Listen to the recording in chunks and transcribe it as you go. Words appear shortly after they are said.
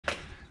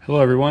Hello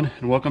everyone,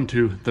 and welcome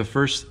to the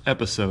first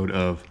episode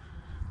of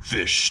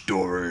Fish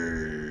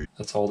Story.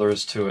 That's all there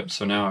is to it.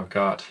 So now I've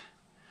got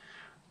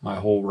my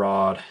whole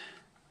rod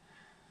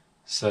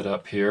set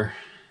up here.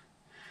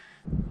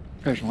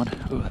 There's one.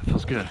 Ooh, that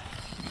feels good.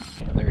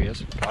 There he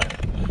is. Got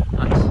it.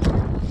 Nice.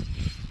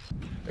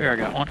 There, I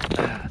got one.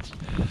 That's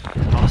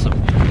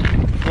awesome.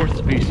 Fourth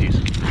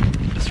species.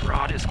 This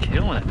rod is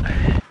killing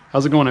it.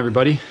 How's it going,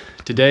 everybody?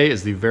 Today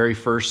is the very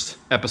first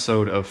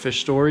episode of Fish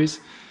Stories.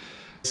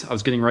 I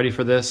was getting ready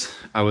for this.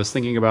 I was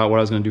thinking about what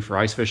I was going to do for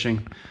ice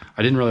fishing.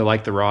 I didn't really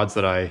like the rods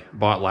that I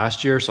bought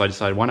last year, so I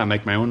decided why not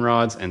make my own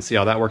rods and see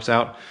how that works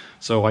out.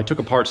 So I took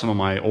apart some of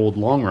my old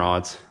long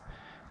rods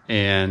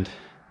and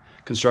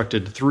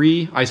constructed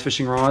 3 ice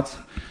fishing rods.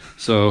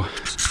 So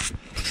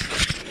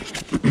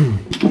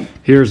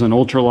here's an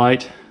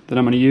ultralight that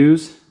I'm going to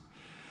use.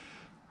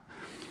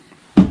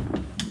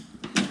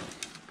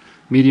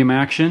 Medium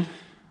action.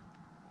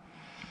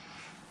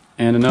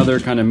 And another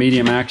kind of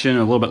medium action, a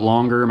little bit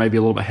longer, maybe a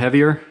little bit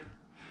heavier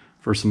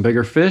for some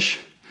bigger fish.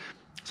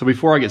 So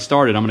before I get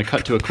started, I'm going to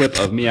cut to a clip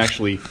of me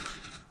actually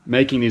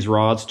making these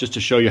rods just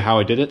to show you how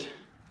I did it,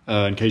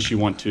 in case you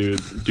want to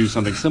do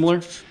something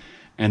similar.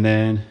 And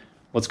then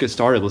let's get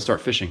started. Let's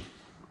start fishing.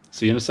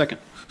 See you in a second.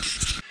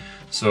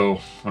 So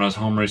when I was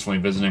home recently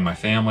visiting my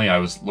family, I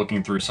was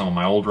looking through some of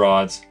my old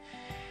rods.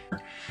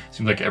 It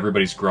seems like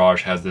everybody's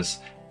garage has this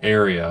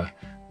area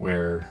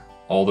where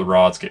all the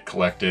rods get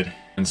collected.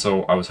 And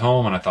so I was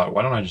home and I thought,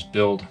 why don't I just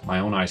build my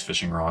own ice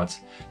fishing rods?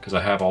 Because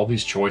I have all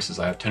these choices.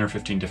 I have 10 or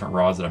 15 different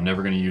rods that I'm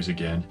never going to use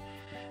again.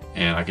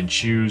 And I can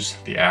choose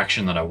the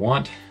action that I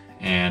want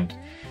and,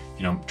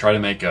 you know, try to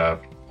make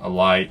a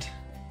light,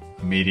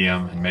 a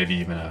medium, and maybe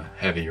even a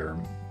heavy, or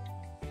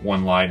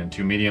 1 light and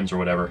 2 mediums or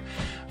whatever.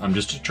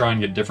 Just to try and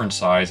get different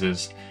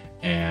sizes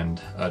and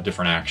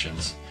different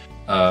actions.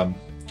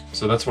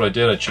 So that's what I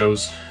did. I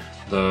chose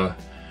the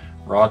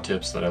rod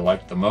tips that I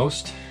liked the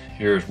most.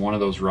 Here's one of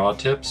those rod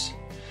tips.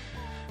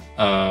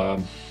 I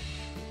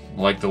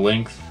like the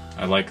length.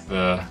 I like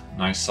the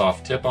nice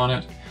soft tip on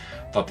it.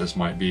 Thought this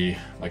might be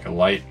like a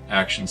light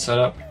action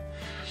setup.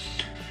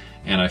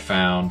 And I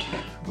found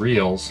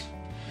reels.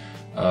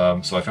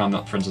 So I found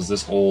that, for instance,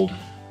 this old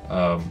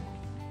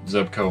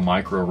Zebco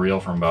micro reel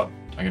from about,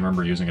 I can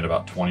remember using it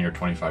about 20 or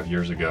 25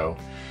 years ago.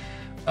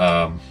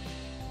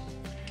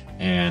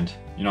 And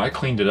you know, I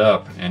cleaned it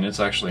up and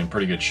it's actually in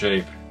pretty good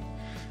shape.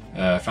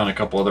 I found a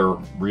couple other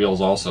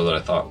reels also that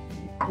I thought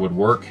would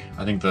work.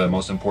 I think the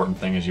most important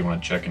thing is you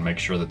want to check and make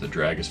sure that the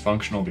drag is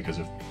functional, because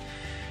if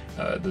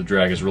the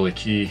drag is really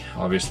key,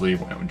 obviously,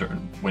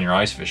 when you're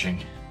ice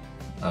fishing.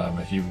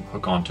 If you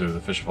hook onto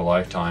the fish of a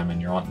lifetime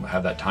and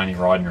have that tiny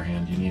rod in your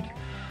hand, you need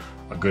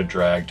a good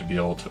drag to be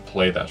able to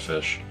play that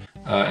fish.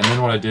 And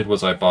then what I did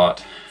was I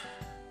bought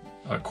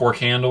cork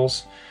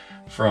handles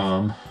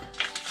from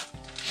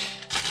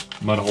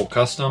Mudhole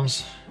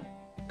Customs,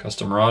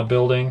 Custom Rod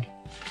Building.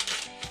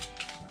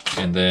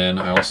 And then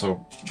I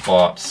also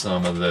bought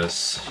some of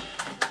this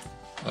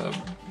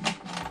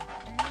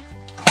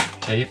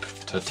tape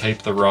to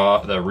tape the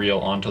reel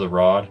onto the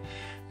rod.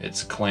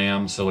 It's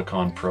clam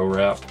silicone pro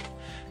wrap.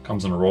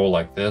 Comes in a roll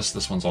like this.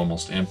 This one's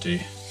almost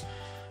empty,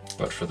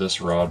 but for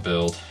this rod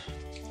build,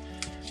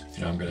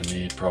 you know, I'm going to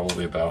need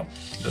probably about,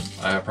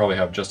 I probably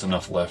have just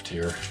enough left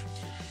here.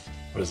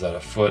 What is that,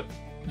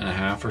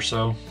 1.5 feet or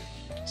so?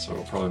 So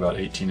probably about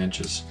 18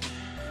 inches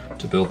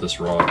to build this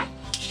rod.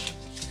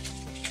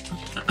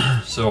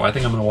 So I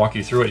think I'm going to walk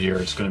you through it here.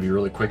 It's going to be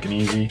really quick and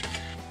easy.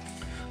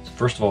 So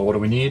first of all, what do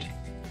we need?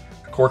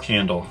 A cork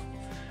handle.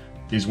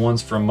 These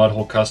ones from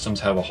Mudhole Customs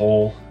have a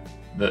hole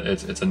that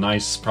it's a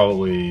nice,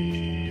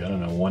 probably, I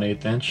don't know,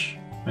 1/8 inch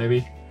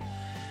maybe.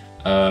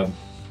 And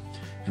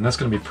that's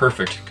going to be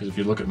perfect, because if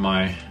you look at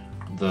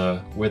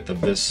the width of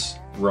this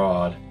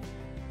rod,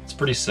 it's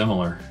pretty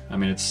similar. I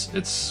mean,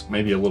 it's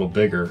maybe a little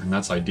bigger, and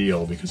that's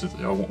ideal because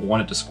I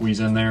want it to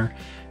squeeze in there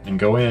and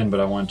go in, but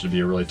I want it to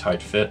be a really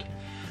tight fit.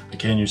 I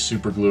can use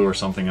super glue or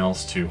something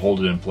else to hold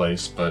it in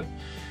place, but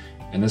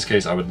in this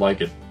case I would like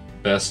it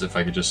best if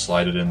I could just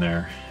slide it in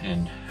there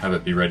and have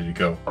it be ready to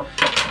go.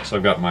 So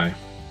I've got my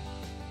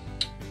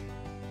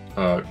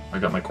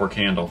cork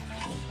handle.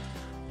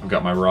 I've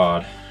got my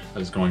rod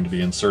that is going to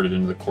be inserted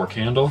into the cork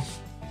handle.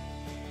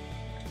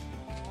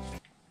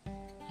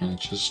 And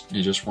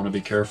you just want to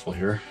be careful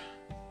here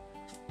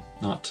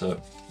not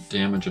to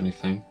damage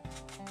anything.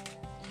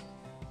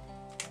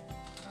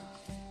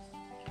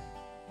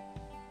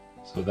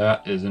 So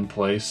that is in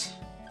place,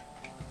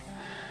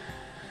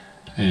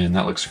 and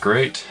that looks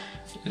great.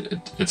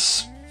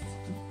 It's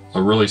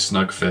a really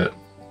snug fit.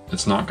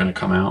 It's not going to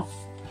come out.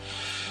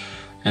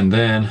 And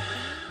then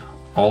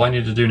all I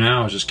need to do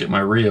now is just get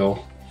my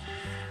reel,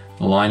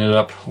 line it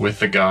up with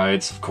the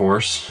guides, of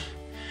course.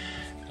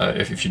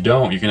 If you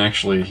don't, you can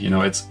actually, you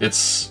know,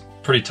 it's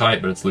pretty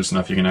tight, but it's loose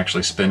enough you can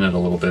actually spin it a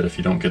little bit if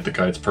you don't get the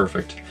guides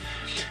perfect.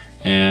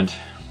 And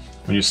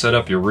when you set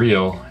up your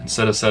reel,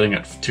 instead of setting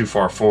it too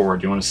far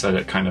forward, you want to set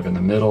it kind of in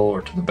the middle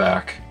or to the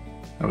back,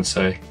 I would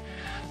say,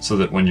 so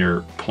that when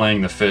you're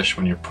playing the fish,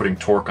 when you're putting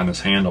torque on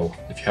this handle,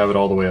 if you have it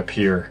all the way up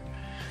here,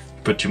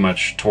 put too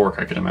much torque,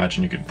 I could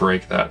imagine you could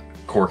break that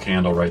cork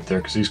handle right there,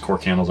 because these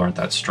cork handles aren't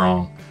that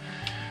strong.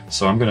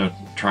 So I'm gonna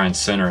try and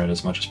center it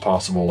as much as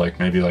possible, like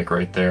maybe like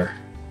right there.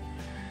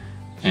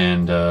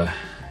 And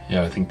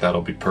yeah, I think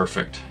that'll be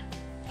perfect.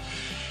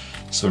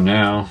 So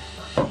now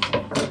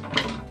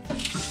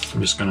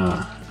I'm just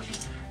gonna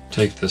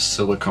take this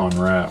silicone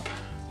wrap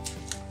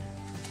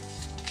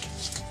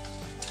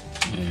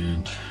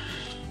and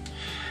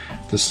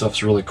this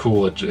stuff's really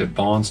cool. It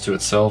bonds to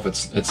itself.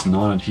 It's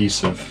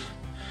non-adhesive.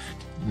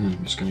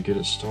 I'm just gonna get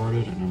it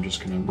started, and I'm just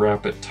gonna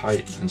wrap it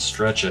tight and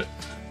stretch it.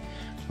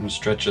 I'm gonna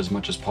stretch as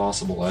much as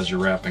possible as you're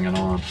wrapping it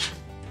on,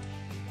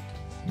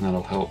 and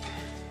that'll help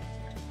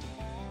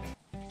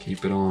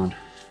keep it on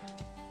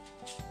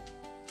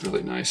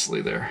really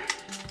nicely there.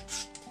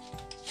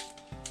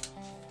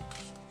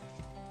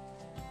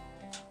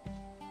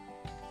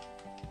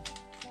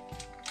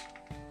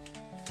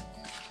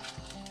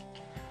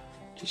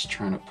 Just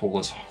trying to pull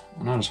as,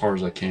 well, not as hard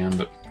as I can,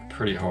 but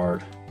pretty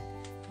hard.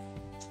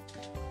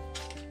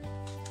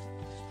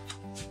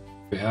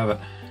 We have it.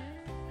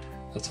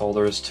 That's all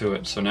there is to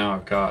it. So now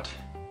I've got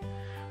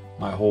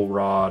my whole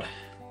rod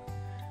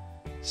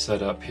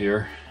set up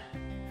here.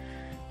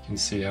 You can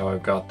see how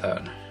I've got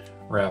that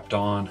wrapped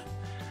on.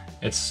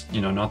 It's,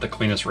 you know, not the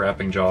cleanest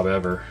wrapping job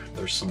ever.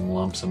 There's some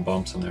lumps and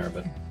bumps in there,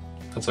 but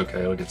that's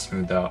okay, it'll get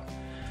smoothed out.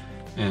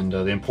 And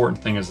the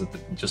important thing is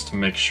that just to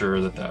make sure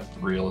that that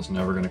reel is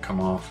never going to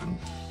come off, and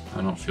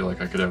I don't feel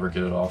like I could ever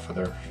get it off of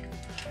there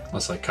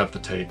unless I cut the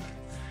tape.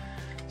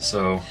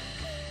 So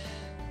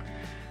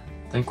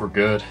I think we're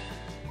good.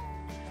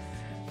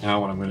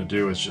 Now what I'm going to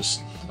do is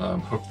just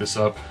hook this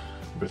up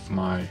with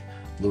my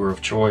lure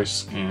of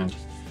choice, and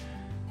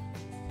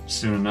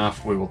soon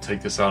enough we will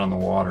take this out on the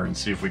water and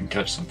see if we can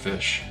catch some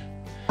fish.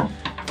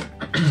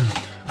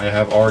 I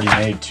have already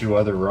made 2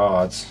 other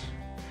rods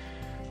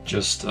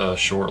just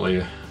shortly,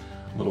 a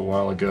little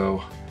while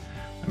ago.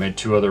 I made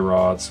 2 other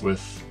rods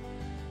with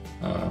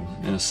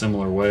in a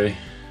similar way,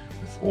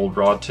 with old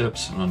rod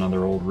tips and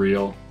another old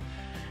reel.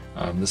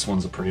 This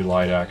one's a pretty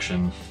light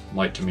action,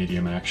 light to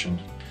medium action.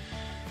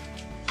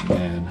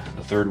 And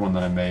the third one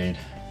that I made,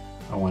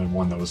 I wanted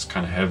one that was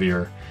kind of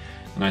heavier.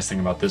 The nice thing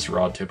about this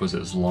rod tip was it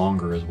was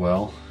longer as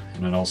well,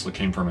 and it also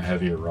came from a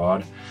heavier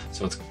rod,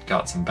 so it's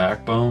got some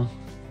backbone.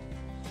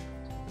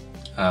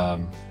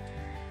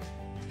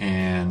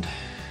 And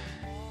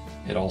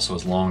it also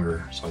is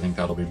longer, so I think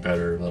that'll be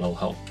better. That'll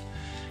help,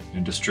 you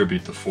know,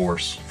 distribute the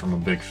force from a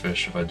big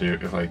fish if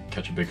I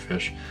catch a big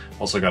fish.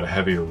 Also got a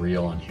heavier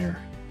reel on here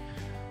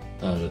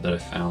that I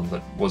found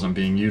that wasn't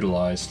being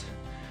utilized.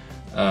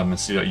 And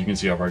see, you can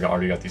see I've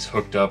already got these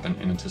hooked up in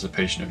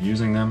anticipation of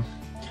using them.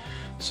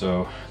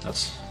 So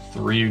that's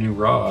 3 new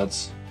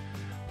rods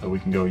that we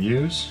can go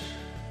use.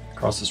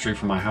 Across the street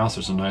from my house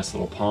there's a nice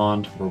little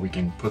pond where we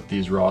can put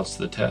these rods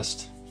to the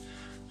test.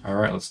 All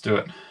right, let's do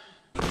it.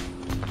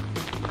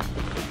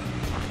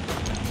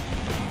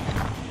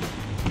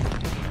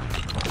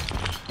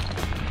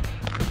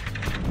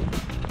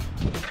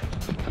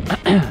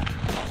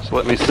 So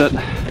let me set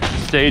the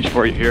stage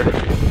for you here.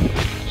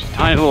 Just a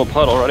tiny little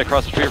puddle right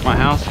across the street from my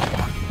house.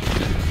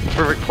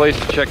 Perfect place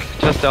to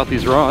test out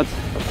these rods.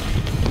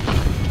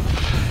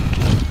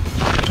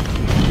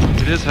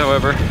 It is,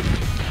 however,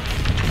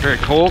 very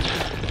cold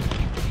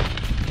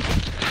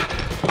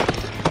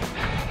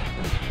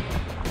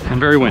and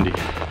very windy.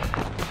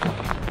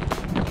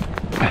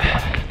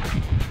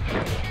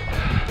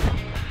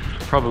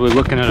 Probably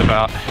looking at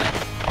about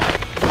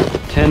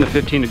 10 to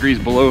 15 degrees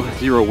below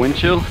 0 wind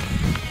chill.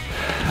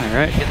 All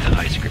right, get the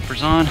ice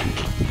grippers on.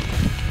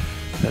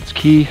 That's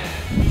key.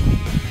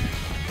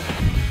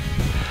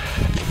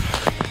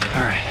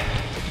 All right.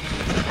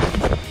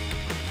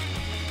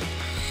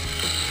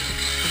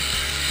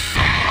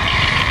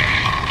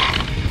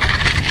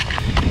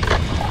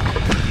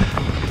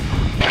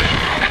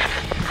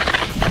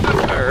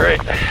 All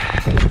right.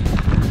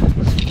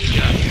 Let's see what we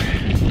got here.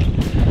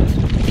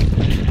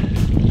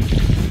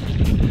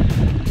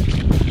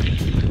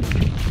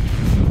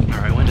 All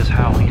right, wind is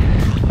howling.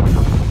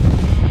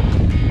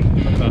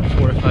 About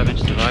 4 to 5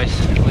 inches of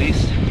ice at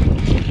least.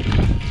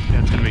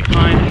 That's gonna be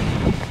fine.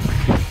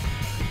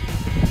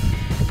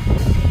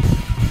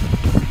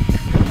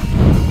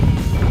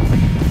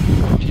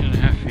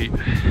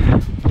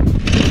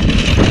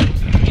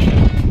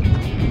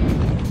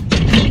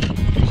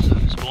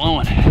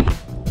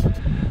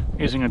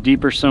 Using a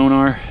deeper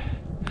sonar,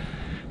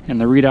 and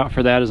the readout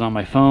for that is on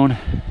my phone,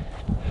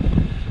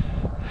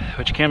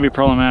 which can be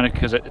problematic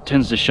because it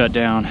tends to shut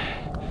down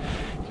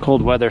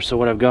cold weather. So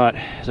what I've got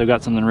is I've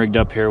got something rigged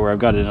up here where I've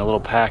got it in a little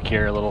pack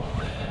here, a little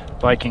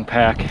biking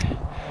pack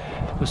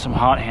with some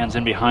hot hands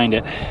in behind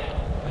it,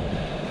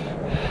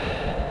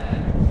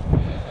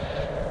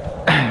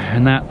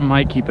 and that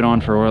might keep it on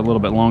for a little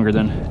bit longer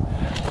than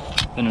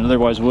it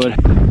otherwise would.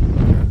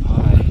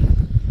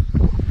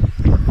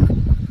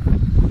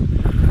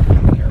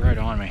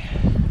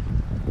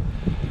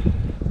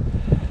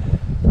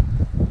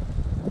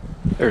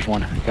 There's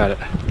one, got it.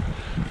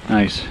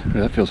 Nice.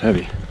 Ooh, that feels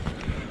heavy.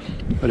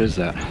 What is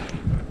that?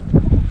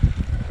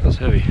 Feels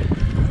heavy.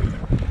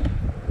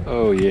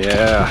 Oh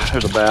yeah,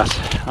 there's a bass.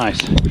 Nice.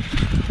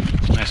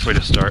 It's a nice way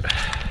to start. That's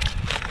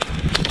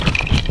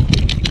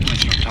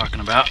what I'm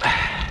talking about.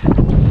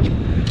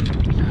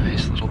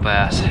 Nice little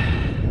bass.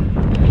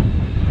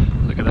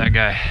 Look at that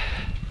guy.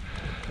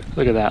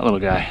 Look at that little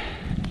guy.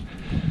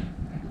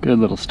 Good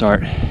little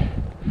start.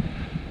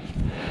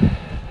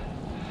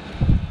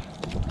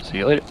 See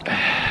you later.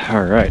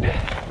 All right.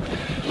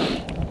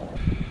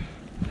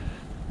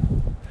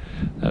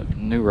 That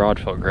new rod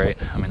felt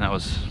great. I mean, that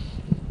was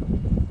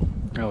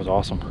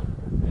awesome.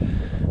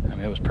 I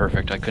mean, it was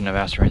perfect. I couldn't have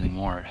asked for anything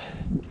more.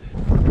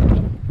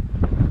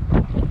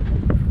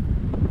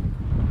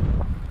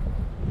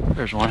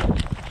 There's one.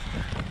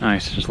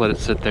 Nice. Just let it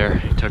sit there.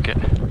 He took it.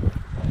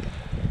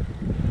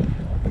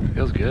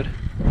 Feels good.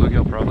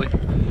 Bluegill probably.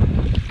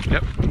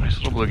 Yep. Nice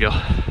little bluegill.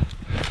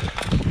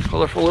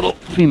 Colorful little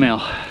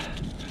female.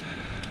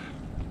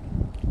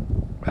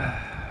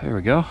 There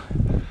we go.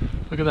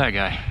 Look at that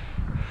guy.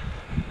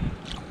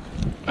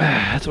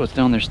 That's what's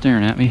down there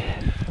staring at me.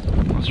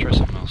 Let's try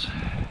something else.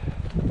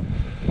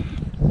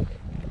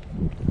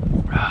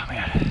 Oh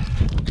man.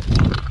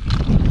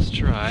 Let's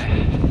try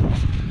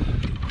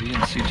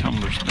VNC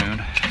tumbler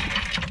spoon.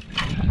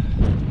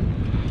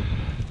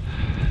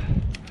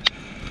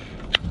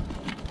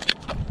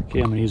 Okay,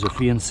 I'm gonna use a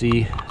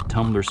VNC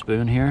tumbler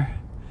spoon here.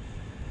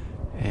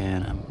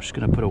 And I'm just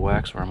gonna put a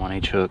wax worm on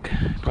each hook.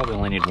 Probably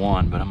only need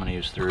one, but I'm gonna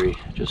use 3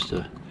 just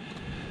to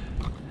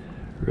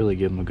really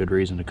give them a good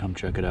reason to come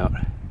check it out.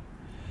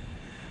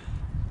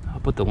 I'll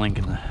put the link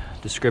in the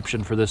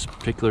description for this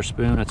particular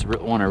spoon. It's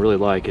one I really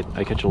like.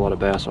 I catch a lot of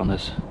bass on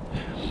this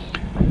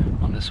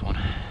one.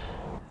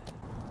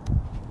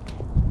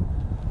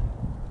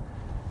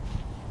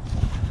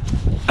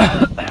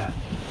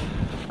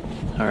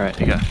 All right,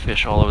 you got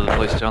fish all over the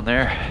place down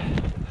there.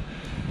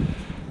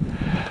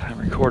 I'm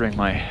recording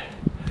my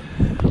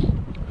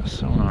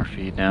Sonar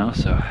feed now,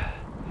 so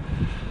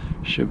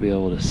should be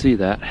able to see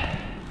that.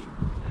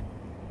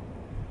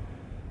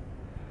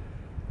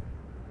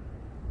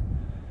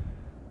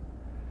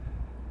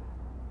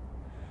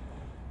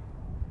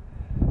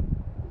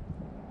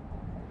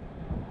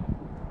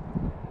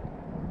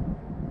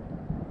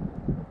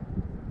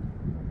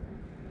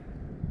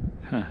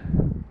 Huh.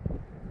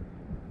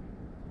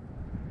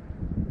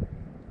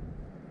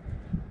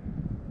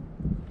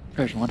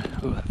 There's one.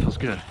 Ooh, that feels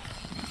good.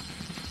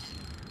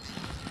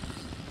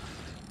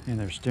 And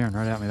they're staring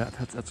right at me.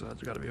 That's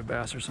got to be a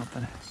bass or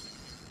something.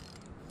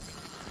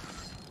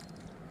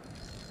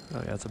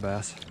 Oh yeah, it's a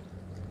bass.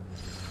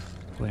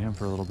 Play him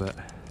for a little bit.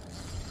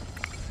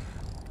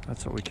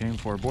 That's what we came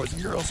for, boys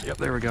and girls. Yep,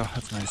 there we go.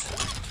 That's nice.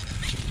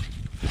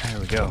 There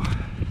we go.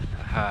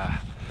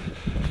 Aha.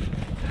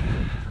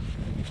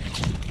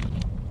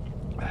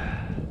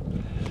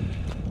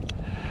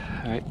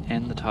 All right,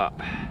 and the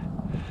top.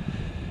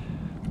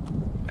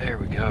 There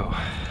we go.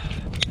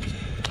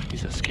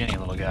 He's a skinny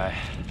little guy.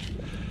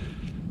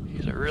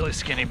 He's a really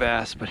skinny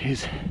bass, but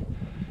he's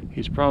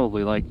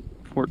probably like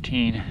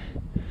 14,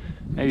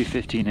 maybe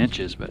 15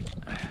 inches, but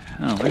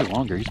I don't know, maybe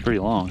longer. He's pretty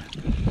long.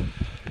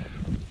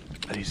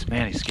 But he's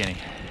skinny.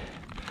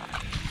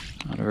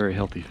 Not a very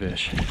healthy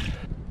fish.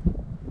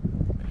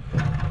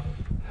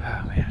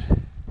 Oh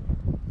man.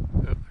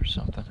 Oh, there's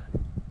something.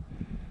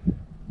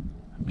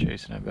 I'm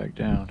chasing it back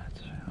down.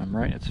 I'm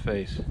right in its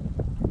face.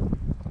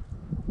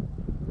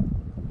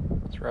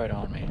 It's right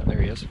on me.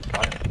 There he is.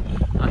 Got him.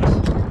 Nice.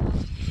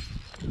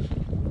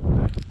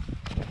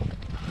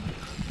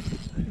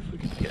 See if we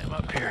can get him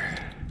up here.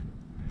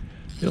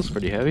 Feels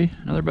pretty heavy.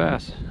 Another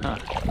bass. Huh.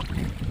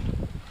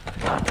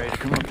 Not ready to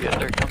come up yet.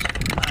 There it comes.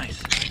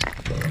 Nice.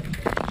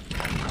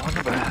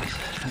 Another bass.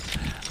 That's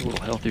a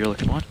little healthier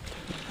looking one.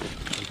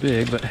 It's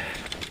big, but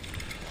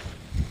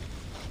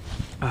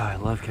oh, I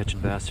love catching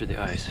bass through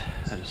the ice.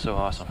 That is so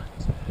awesome.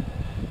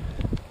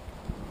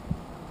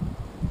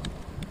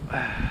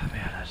 Ah,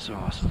 man, that's so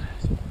awesome.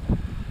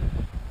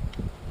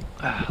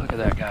 Ah, look at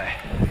that guy.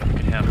 Look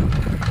at him.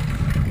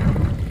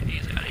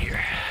 He's out of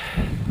here.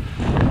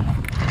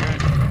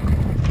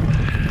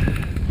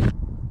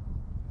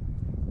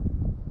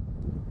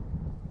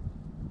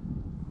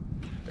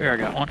 There, I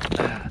got one.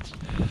 That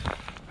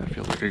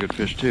feels like a good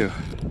fish too.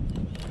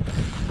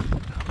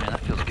 Oh man,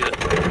 that feels good.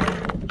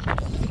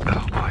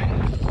 Oh boy.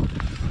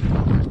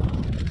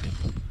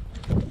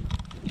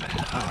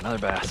 Oh, another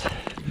bass.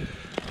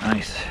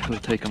 Nice. We'll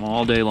take them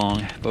all day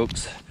long,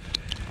 folks.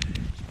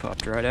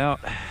 Popped right out.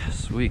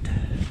 Sweet.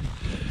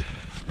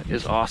 That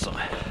is awesome.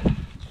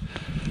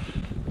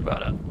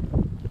 About a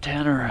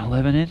 10 or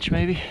 11 inch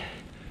maybe.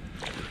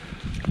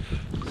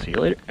 See you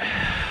later.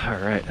 All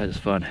right, that is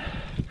fun. I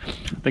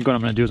think what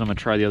I'm going to do is I'm going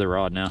to try the other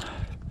rod now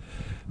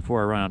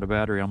before I run out of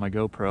battery on my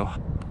GoPro.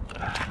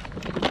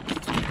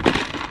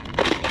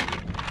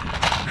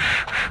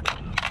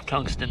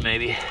 Tungsten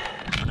maybe.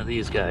 One of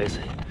these guys.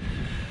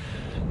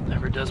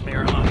 Never does me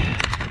wrong. I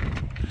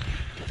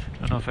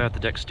don't know if I have the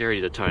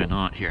dexterity to tie a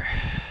knot here.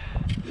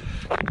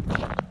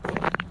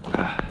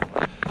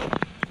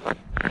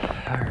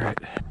 Alright.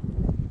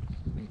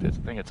 I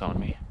think it's on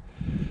me.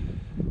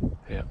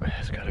 Yep,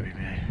 it's gotta be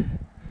me.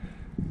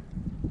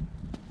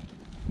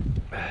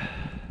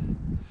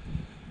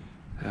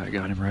 I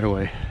got him right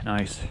away.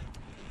 Nice.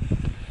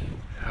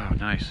 Oh,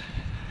 nice.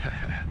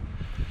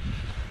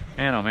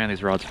 And oh man,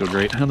 these rods feel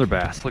great. Another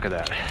bass. Look at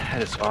that.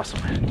 That is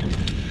awesome.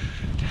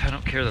 I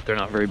don't care that they're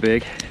not very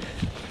big.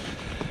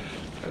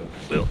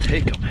 We'll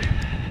take them.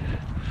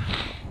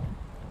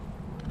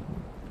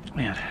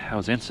 Man, I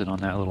was instant on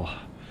that little.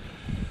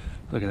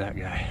 Look at that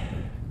guy.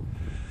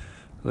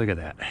 Look at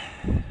that.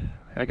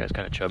 That guy's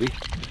kind of chubby.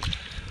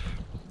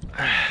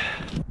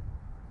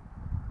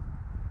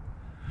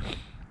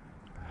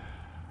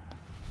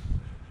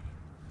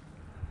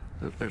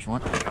 Oh, there's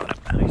one. Got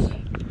him. Nice.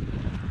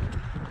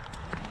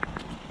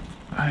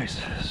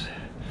 Nice.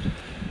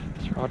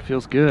 This rod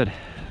feels good.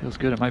 Feels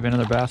good. It might be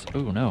another bass.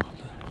 Oh no.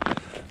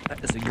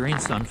 That is a green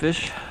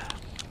sunfish.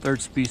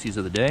 Third species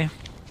of the day.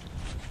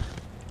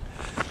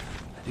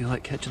 I do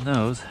like catching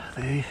those.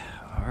 They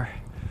are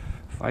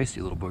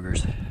feisty little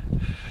boogers.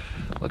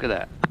 Look at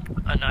that.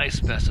 A nice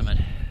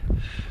specimen.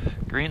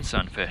 Green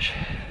sunfish.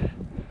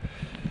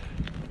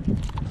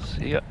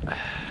 See ya.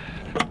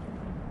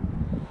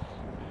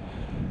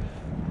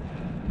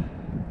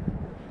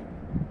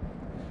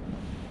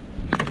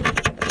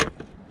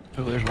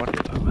 Oh, there's one.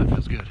 Oh, that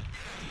feels good.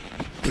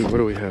 Ooh, what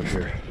do we have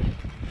here?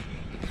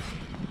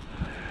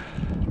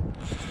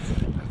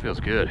 That feels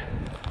good.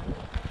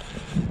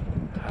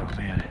 Oh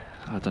man,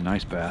 oh, that's a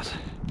nice bass.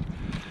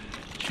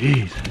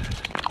 Jeez.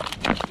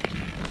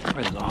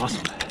 That is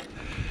awesome.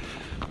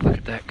 Look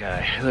at that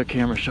guy. The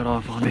camera shut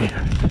off on me.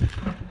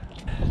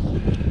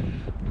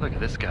 Look at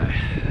this guy.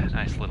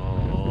 Nice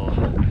little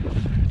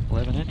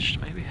 11-inch,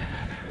 maybe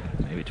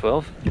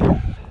 12.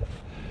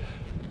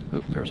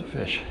 Oh, there's a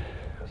fish.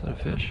 Is that a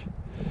fish?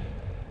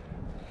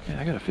 Yeah,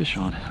 I got a fish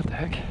on. What the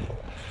heck?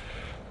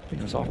 I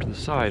think it was off to the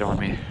side on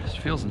me. This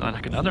feels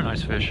like another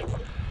nice fish.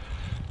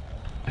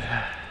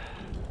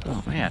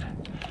 Oh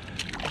man.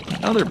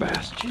 Another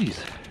bass.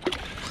 Jeez.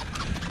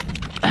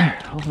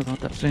 Also not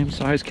that same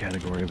size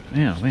category, but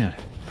man, oh man.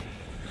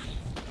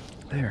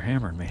 They are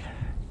hammering me.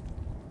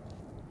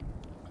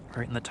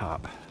 Right in the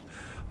top.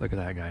 Look at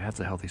that guy. That's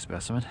a healthy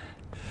specimen.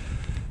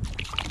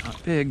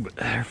 Not big, but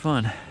they're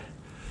fun.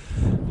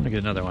 I'm gonna get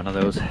another one of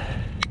those.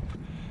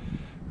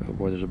 Oh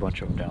boy, there's a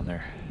bunch of them down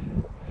there.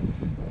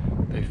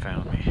 They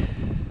found me.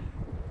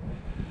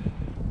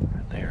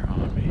 And they are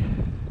on me.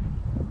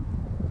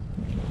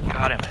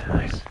 Got him.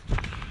 Nice.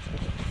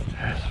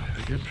 That's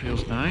good.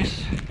 Feels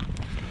nice.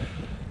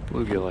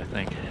 Bluegill, I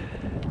think.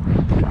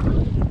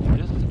 It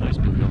is. It's a nice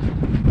bluegill.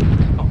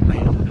 Oh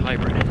man,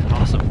 hybrid.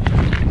 Awesome.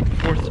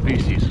 Fourth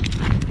species.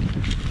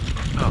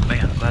 Oh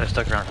man, I'm glad I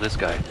stuck around for this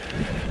guy.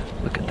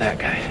 Look at that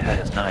guy. That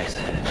is nice.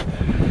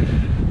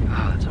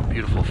 Oh, that's a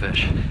beautiful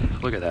fish.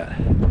 Look at that.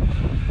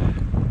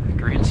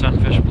 Green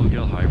sunfish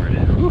bluegill hybrid.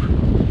 Whew.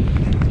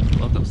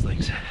 Love those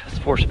things. It's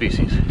 4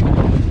 species.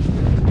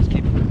 Let's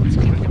keep it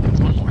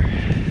going. One more.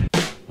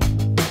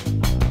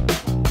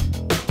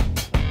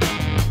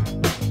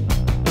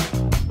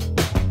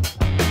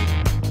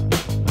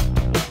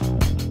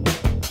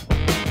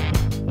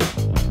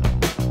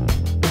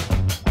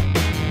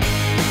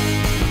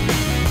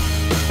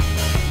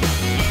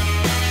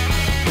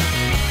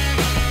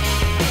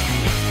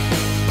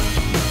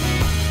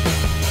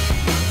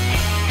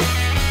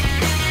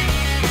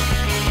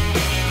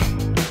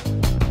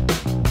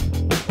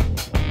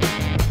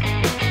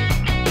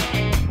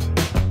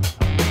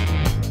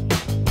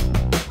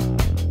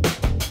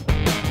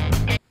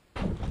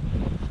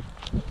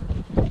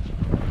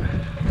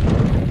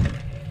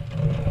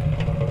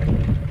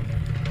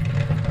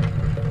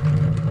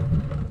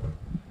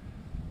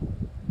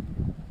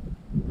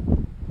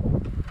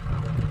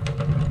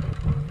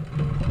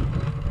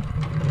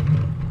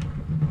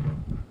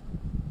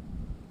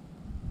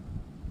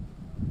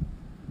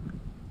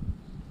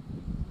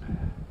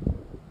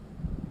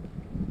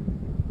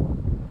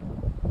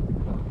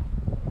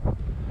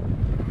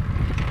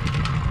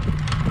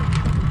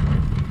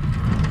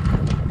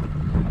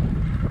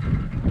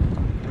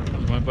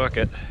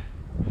 Bucket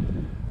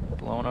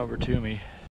blown over to me.